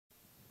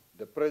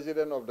the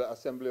President of the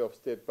Assembly of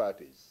State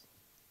Parties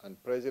and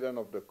President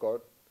of the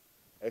Court,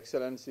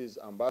 Excellencies,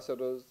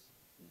 Ambassadors,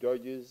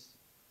 Judges,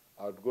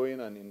 outgoing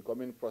and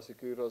incoming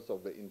prosecutors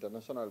of the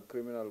International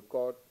Criminal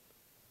Court,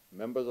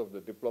 members of the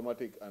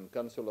Diplomatic and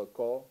Consular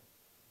Corps,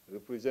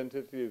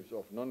 representatives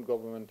of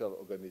non-governmental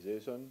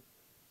organizations,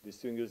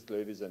 distinguished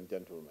ladies and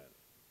gentlemen.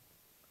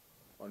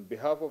 On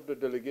behalf of the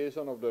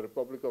delegation of the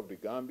Republic of the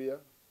Gambia,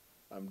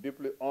 I'm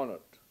deeply honored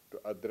to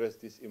address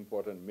this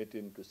important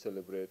meeting to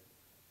celebrate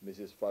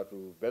Mrs.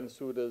 Fatou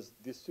Bensouda's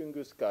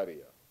distinguished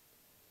career,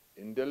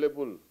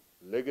 indelible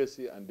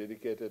legacy, and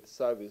dedicated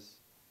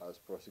service as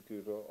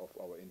prosecutor of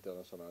our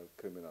International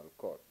Criminal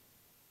Court.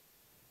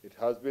 It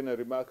has been a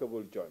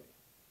remarkable journey.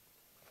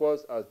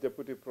 First as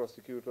Deputy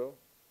Prosecutor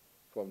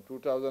from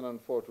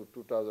 2004 to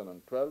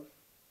 2012,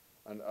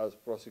 and as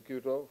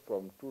Prosecutor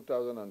from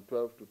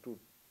 2012 to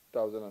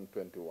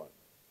 2021.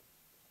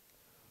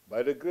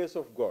 By the grace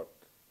of God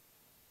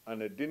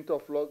and a dint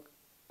of luck,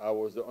 I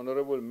was the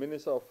Honorable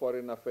Minister of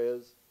Foreign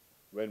Affairs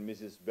when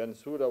Mrs.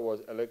 Bensouda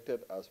was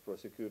elected as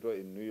prosecutor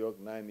in New York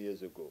 9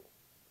 years ago.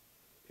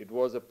 It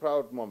was a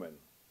proud moment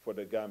for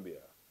the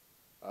Gambia,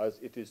 as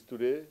it is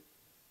today,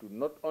 to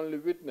not only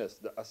witness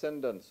the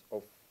ascendance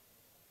of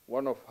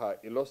one of her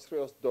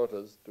illustrious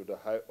daughters to the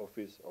high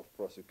office of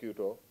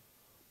prosecutor,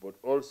 but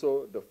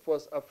also the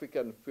first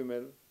African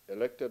female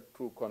elected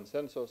through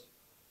consensus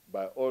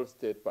by all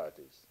state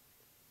parties.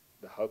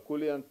 The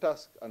Herculean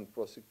task and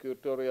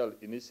prosecutorial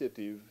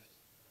initiatives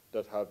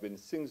that have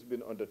since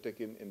been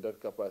undertaken in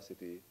that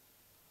capacity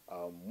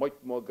are much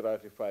more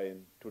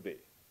gratifying today.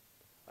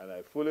 And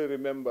I fully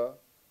remember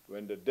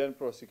when the then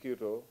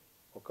prosecutor,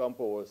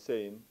 Ocampo, was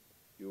saying,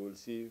 you will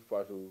see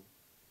Fatou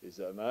is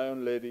an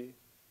iron lady,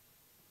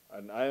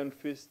 an iron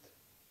fist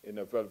in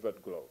a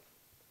velvet glove.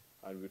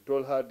 And we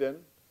told her then,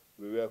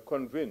 we were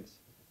convinced,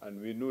 and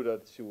we knew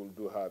that she will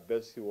do her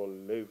best, she will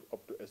live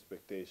up to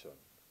expectation.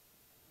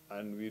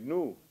 And we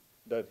knew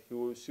that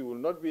she will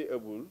not be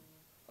able,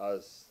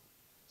 as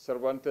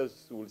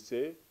Cervantes will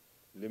say,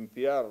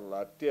 limpiar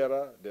la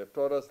tierra de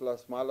todas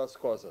las malas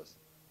cosas,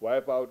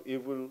 wipe out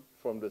evil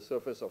from the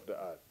surface of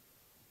the earth.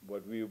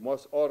 But we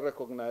must all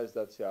recognize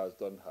that she has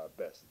done her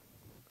best.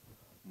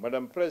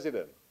 Madam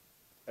President,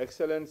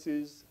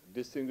 Excellencies,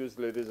 distinguished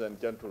ladies and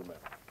gentlemen,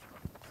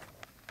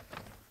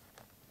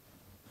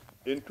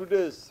 in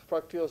today's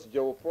fractious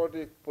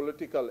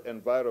geopolitical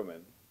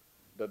environment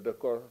that the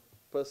Court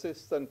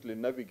persistently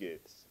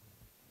navigates,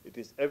 it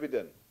is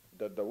evident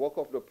that the work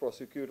of the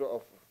prosecutor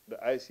of the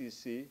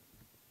ICC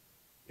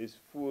is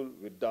full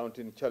with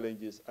daunting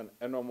challenges and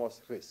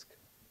enormous risk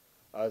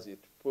as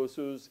it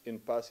pursues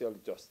impartial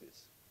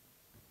justice.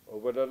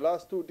 Over the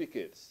last 2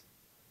 decades,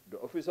 the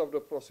Office of the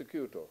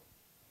Prosecutor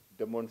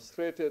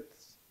demonstrated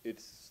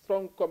its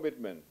strong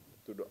commitment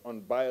to the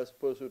unbiased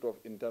pursuit of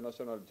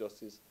international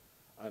justice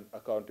and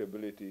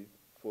accountability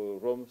for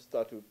Rome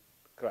Statute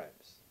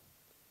crimes.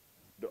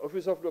 The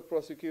Office of the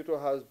Prosecutor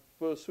has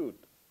pursued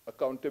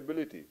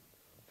accountability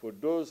for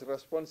those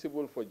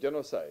responsible for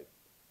genocide,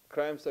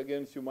 crimes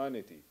against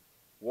humanity,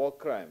 war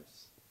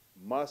crimes,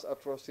 mass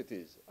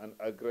atrocities, and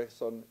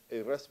aggression,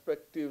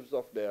 irrespective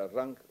of their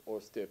rank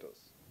or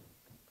status.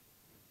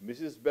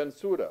 Mrs.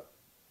 Bensouda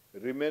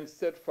remains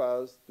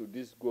steadfast to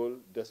this goal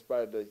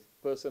despite the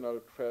personal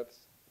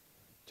threats,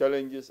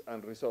 challenges,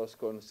 and resource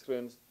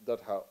constraints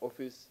that her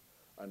office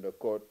and the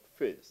court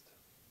faced.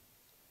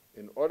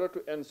 In order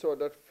to ensure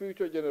that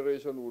future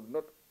generations would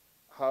not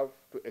have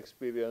to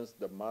experience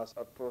the mass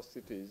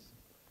atrocities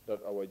that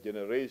our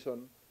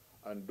generation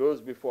and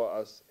those before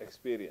us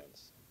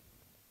experienced.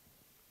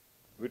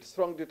 With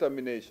strong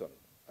determination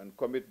and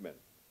commitment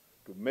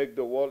to make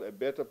the world a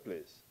better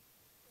place,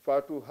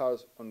 Fatou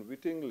has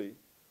unwittingly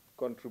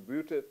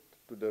contributed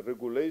to the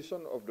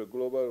regulation of the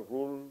global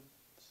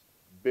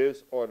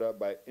rules-based order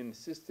by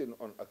insisting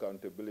on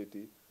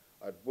accountability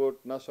at both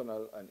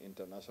national and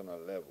international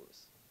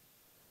levels.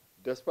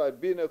 Despite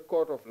being a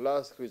court of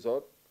last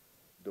resort,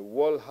 the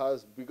world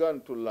has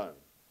begun to learn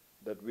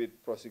that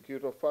with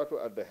Prosecutor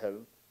Fatou at the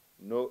helm,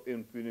 no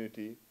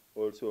impunity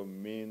also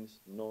means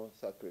no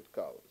sacred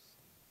cows.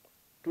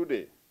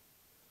 Today,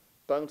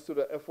 thanks to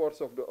the efforts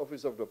of the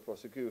Office of the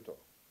Prosecutor,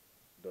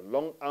 the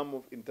long arm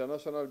of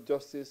international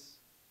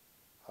justice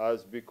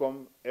has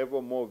become ever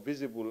more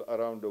visible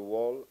around the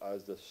world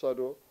as the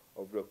shadow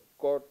of the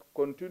court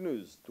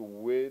continues to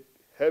weigh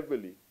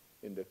heavily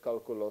in the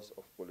calculus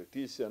of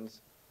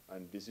politicians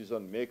and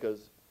decision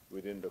makers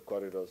within the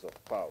corridors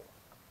of power.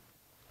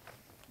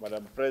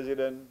 Madam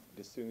President,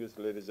 distinguished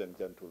ladies and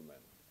gentlemen,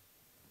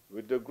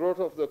 with the growth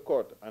of the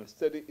court and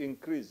steady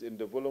increase in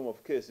the volume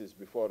of cases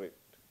before it,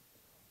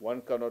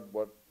 one cannot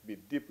but be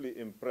deeply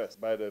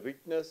impressed by the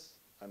richness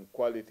and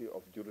quality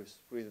of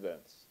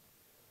jurisprudence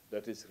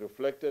that is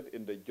reflected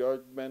in the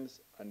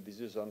judgments and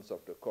decisions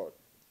of the court.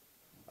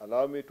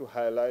 Allow me to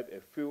highlight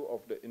a few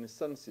of the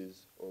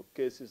instances or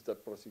cases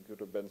that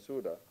Prosecutor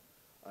Bensouda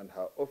and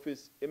her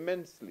office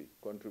immensely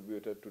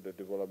contributed to the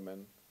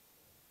development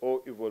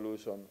or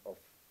evolution of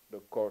the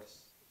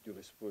court's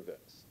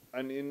jurisprudence.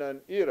 And in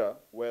an era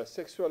where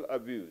sexual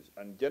abuse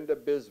and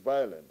gender-based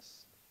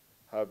violence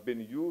have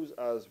been used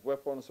as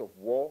weapons of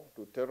war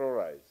to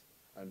terrorize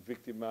and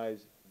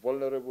victimize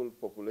vulnerable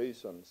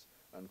populations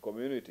and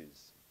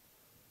communities,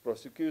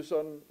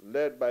 prosecution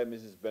led by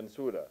Mrs.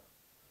 Bensouda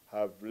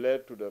have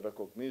led to the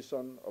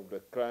recognition of the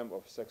crime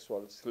of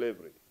sexual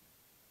slavery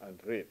and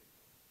rape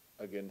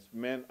against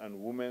men and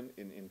women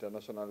in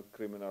international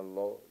criminal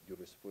law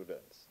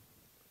jurisprudence.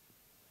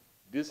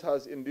 This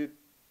has indeed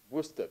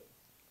boosted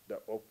the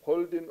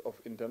upholding of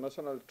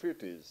international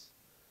treaties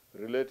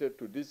related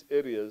to these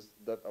areas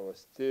that our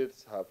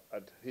states have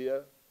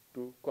adhered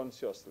to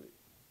consciously.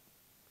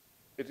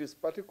 It is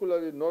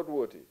particularly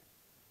noteworthy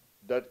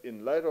that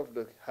in light of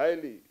the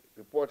highly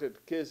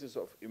reported cases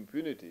of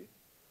impunity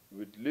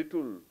with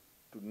little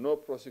to no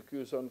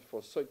prosecution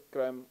for such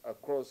crime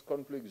across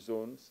conflict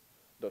zones,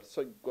 that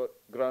such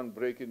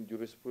groundbreaking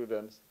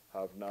jurisprudence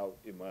have now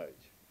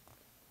emerged.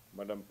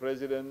 Madam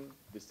President,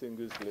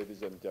 distinguished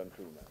ladies and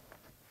gentlemen,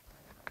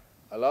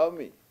 allow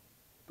me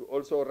to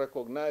also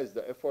recognize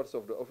the efforts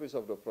of the Office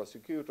of the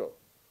Prosecutor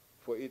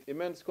for its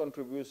immense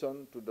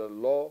contribution to the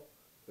law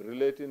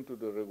relating to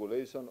the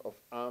regulation of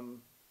armed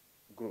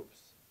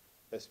groups,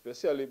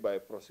 especially by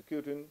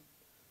prosecuting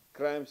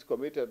crimes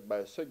committed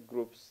by such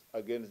groups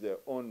against their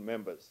own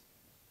members.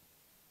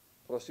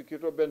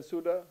 Prosecutor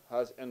Bensouda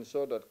has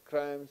ensured that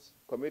crimes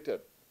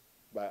committed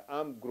by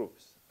armed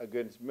groups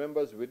against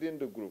members within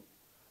the group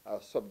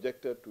are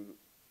subjected to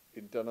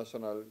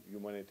international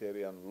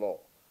humanitarian law,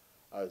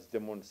 as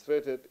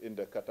demonstrated in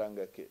the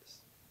Katanga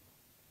case.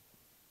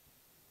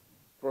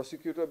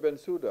 Prosecutor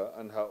Bensouda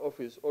and her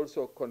office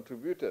also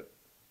contributed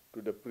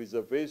to the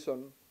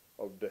preservation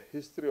of the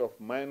history of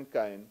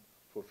mankind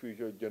for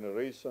future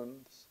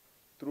generations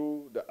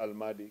through the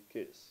Almadi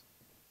case.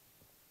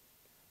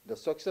 The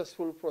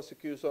successful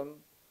prosecution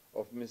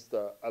of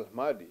Mr.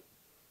 Almadi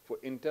for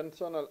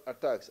intentional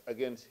attacks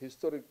against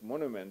historic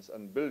monuments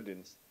and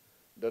buildings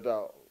that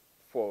are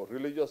for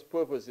religious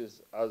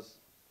purposes as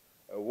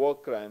a war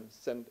crime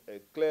sent a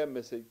clear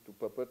message to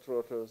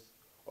perpetrators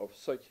of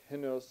such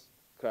heinous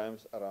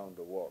crimes around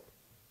the world.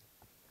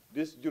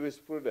 This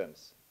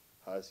jurisprudence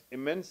has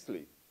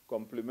immensely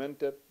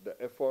complemented the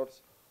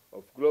efforts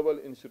of global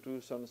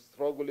institutions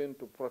struggling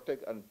to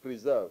protect and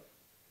preserve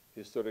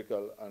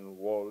historical and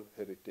world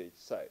heritage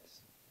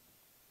sites.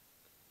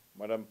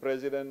 Madam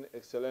President,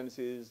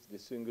 Excellencies,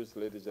 distinguished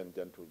ladies and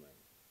gentlemen,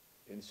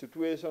 in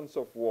situations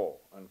of war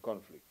and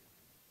conflict,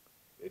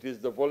 it is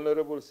the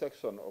vulnerable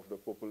section of the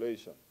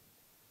population,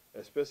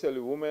 especially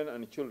women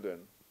and children,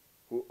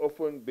 who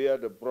often bear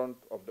the brunt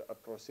of the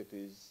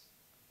atrocities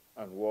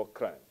and war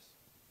crimes.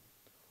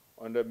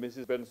 Under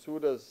Mrs.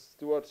 Bensouda's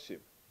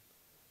stewardship,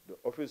 the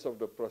Office of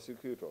the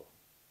Prosecutor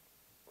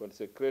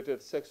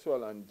consecrated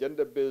sexual and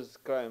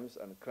gender-based crimes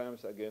and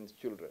crimes against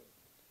children.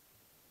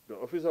 The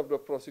Office of the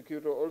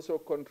Prosecutor also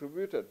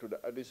contributed to the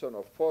addition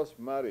of forced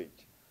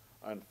marriage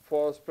and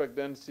forced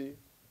pregnancy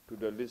to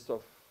the list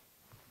of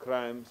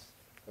crimes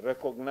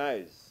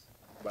recognized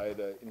by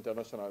the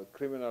International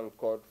Criminal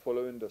Court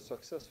following the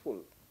successful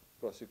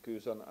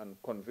prosecution and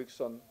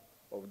conviction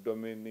of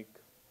Dominique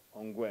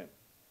Ongwen.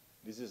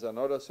 This is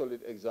another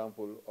solid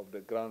example of the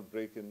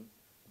groundbreaking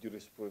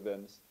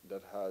jurisprudence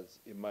that has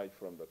emerged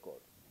from the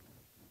court.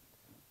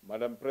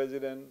 Madam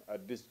President,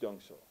 at this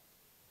juncture,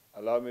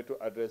 allow me to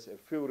address a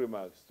few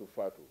remarks to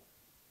Fatou.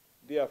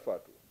 Dear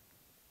Fatou,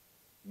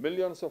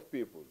 millions of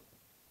people,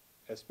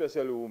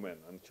 especially women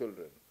and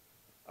children,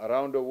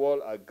 around the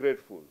world are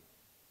grateful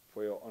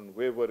for your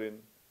unwavering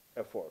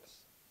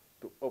efforts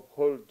to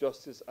uphold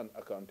justice and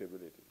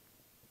accountability.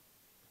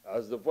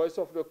 As the voice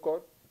of the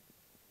court,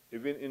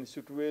 even in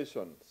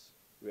situations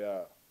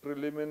where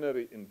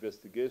preliminary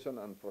investigation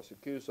and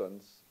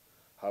prosecutions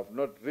have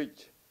not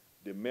reached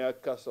the mere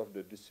cast of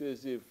the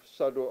dissuasive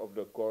shadow of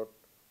the court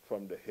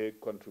from The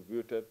Hague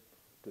contributed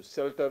to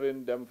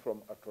sheltering them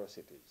from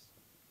atrocities.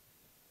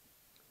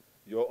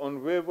 Your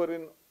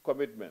unwavering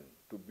commitment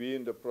to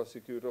being the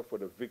prosecutor for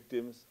the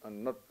victims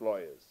and not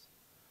lawyers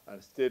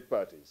and state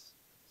parties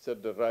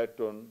set the right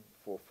tone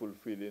for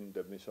fulfilling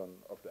the mission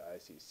of the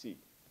ICC.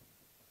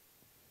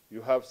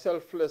 You have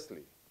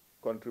selflessly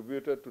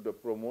contributed to the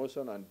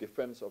promotion and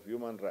defense of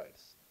human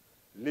rights,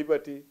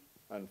 liberty,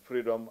 and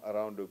freedom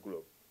around the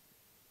globe,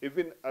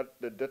 even at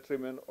the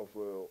detriment of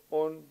your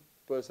own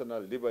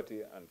personal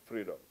liberty and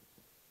freedom,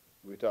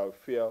 without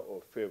fear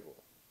or favor.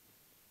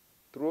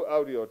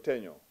 Throughout your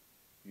tenure,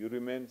 you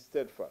remain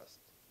steadfast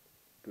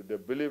to the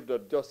belief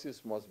that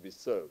justice must be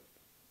served,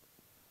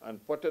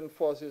 and potent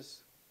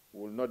forces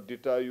will not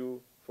deter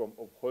you from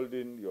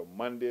upholding your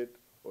mandate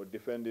or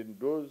defending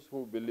those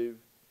who believe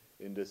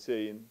in the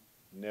saying,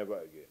 never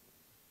again.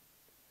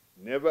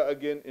 Never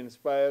again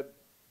inspired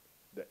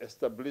the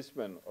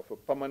establishment of a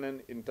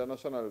permanent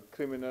international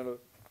criminal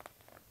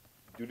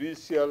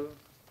judicial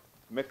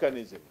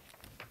mechanism,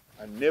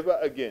 and never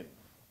again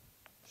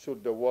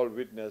should the world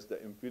witness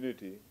the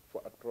impunity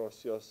for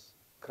atrocious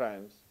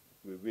crimes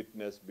we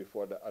witnessed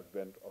before the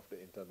advent of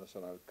the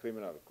International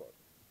Criminal Court.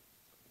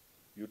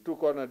 You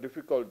took on a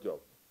difficult job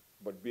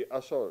but be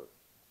assured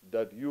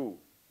that you,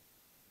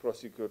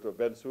 Prosecutor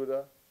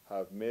Bensouda,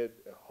 have made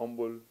a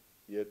humble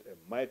yet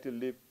a mighty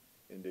leap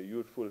in the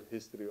youthful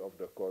history of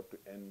the court to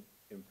end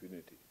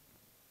impunity.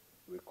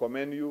 We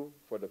commend you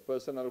for the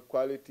personal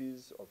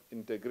qualities of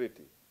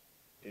integrity,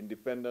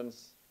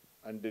 independence,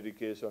 and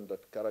dedication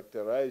that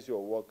characterize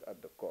your work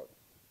at the court.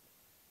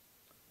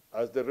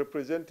 As the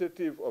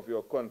representative of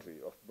your country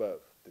of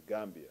birth, the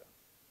Gambia,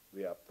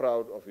 we are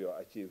proud of your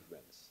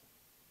achievements.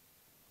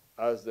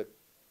 As the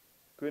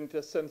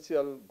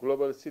quintessential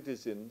global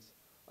citizens,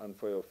 and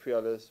for your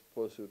fearless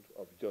pursuit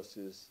of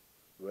justice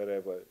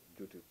wherever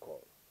duty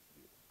calls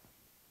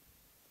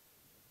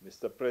you.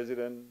 Mr.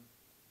 President,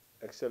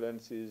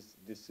 Excellencies,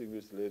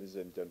 distinguished ladies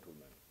and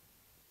gentlemen,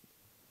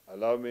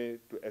 allow me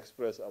to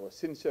express our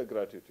sincere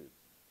gratitude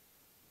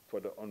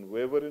for the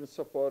unwavering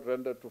support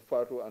rendered to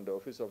Fatou and the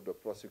Office of the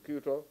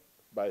Prosecutor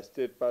by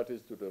state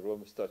parties to the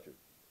Rome Statute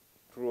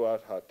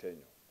throughout her tenure.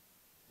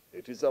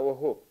 It is our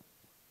hope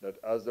that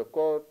as the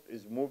court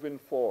is moving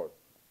forward,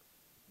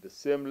 the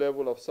same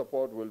level of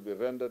support will be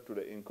rendered to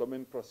the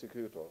incoming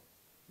prosecutor,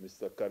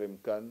 Mr. Karim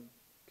Khan,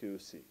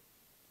 QC,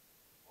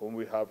 whom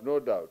we have no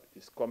doubt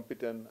is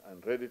competent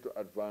and ready to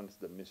advance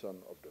the mission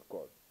of the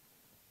court.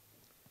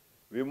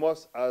 We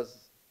must,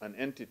 as an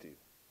entity,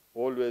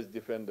 always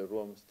defend the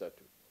Rome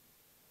Statute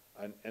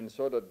and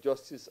ensure that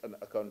justice and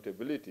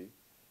accountability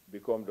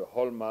become the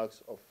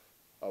hallmarks of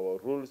our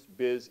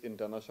rules-based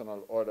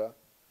international order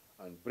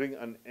and bring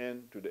an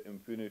end to the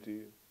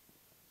impunity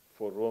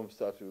for Rome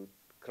Statute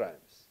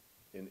crimes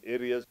in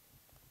areas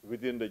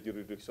within the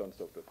jurisdictions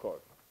of the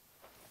court.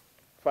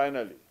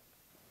 Finally,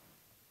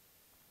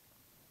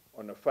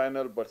 on a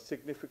final but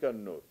significant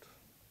note,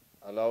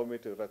 allow me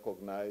to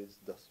recognize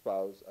the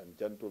spouse and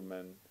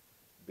gentleman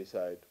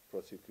beside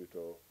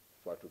Prosecutor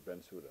Fatou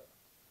Bensouda,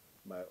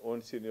 my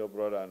own senior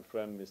brother and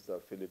friend,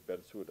 Mr. Philip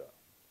Bensouda,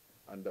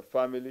 and the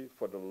family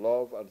for the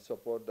love and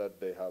support that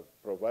they have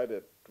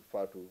provided to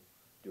Fatou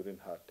during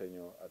her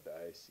tenure at the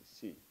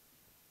ICC.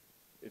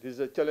 It is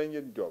a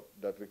challenging job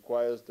that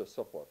requires the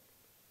support,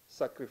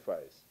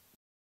 sacrifice,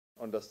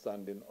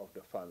 understanding of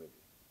the family.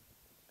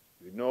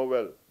 We know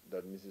well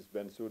that Mrs.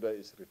 Bensouda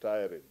is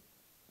retiring,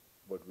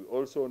 but we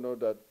also know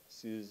that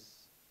she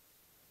is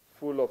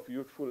full of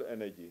youthful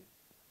energy,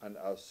 and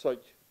as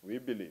such, we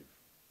believe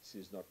she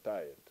is not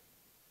tired.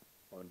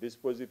 On this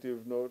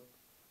positive note,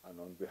 and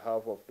on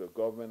behalf of the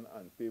government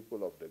and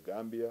people of the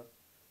Gambia,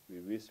 we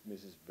wish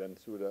Mrs.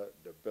 Bensouda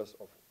the best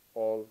of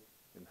all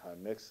in her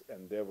next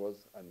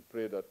endeavors and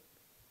pray that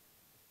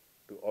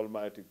to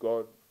Almighty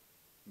God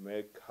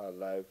make her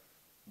life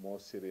more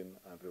serene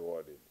and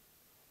rewarding.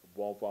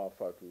 Bon vent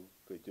Fatou,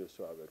 que Dieu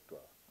soit avec toi.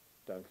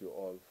 Thank you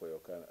all for your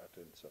kind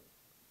attention.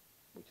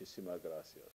 Muchísimas gracias.